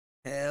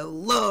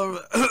Hello.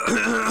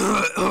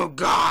 Oh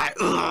God.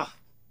 Oh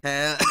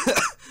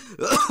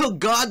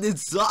God,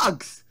 this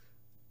sucks.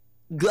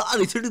 God,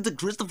 I turned into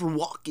Christopher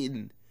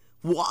Walken.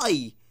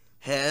 Why?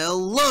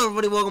 Hello,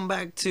 everybody. Welcome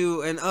back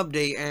to an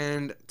update,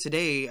 and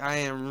today I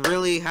am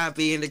really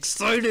happy and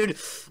excited.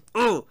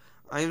 Oh,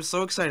 I am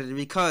so excited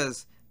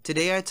because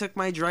today I took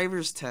my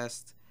driver's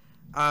test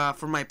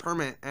for my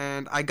permit,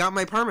 and I got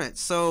my permit.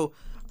 So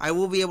I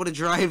will be able to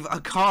drive a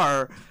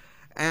car,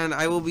 and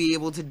I will be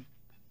able to.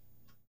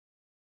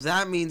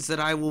 That means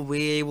that I will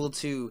be able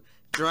to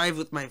drive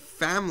with my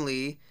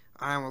family.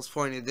 I almost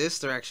pointed this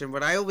direction,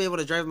 but I will be able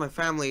to drive with my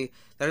family.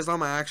 That is not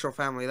my actual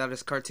family. That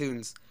is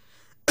cartoons.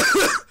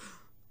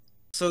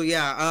 So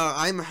yeah,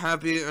 I'm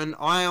happy, and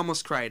I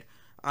almost cried.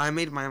 I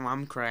made my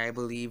mom cry, I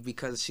believe,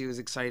 because she was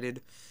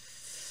excited.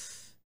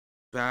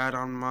 Bad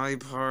on my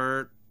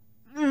part.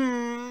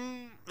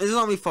 It's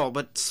not my fault,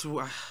 but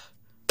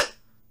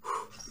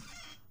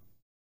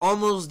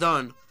almost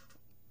done.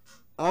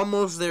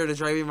 Almost there to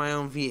driving my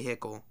own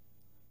vehicle.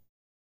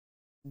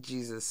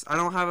 Jesus, I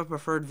don't have a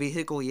preferred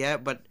vehicle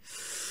yet, but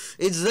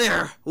it's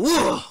there.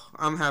 Whoa,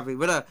 I'm happy.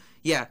 But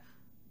yeah,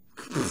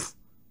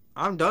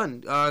 I'm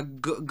done.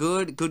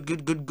 Goodbye.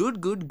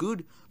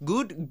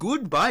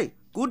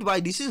 Goodbye.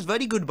 This is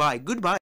very goodbye. Goodbye.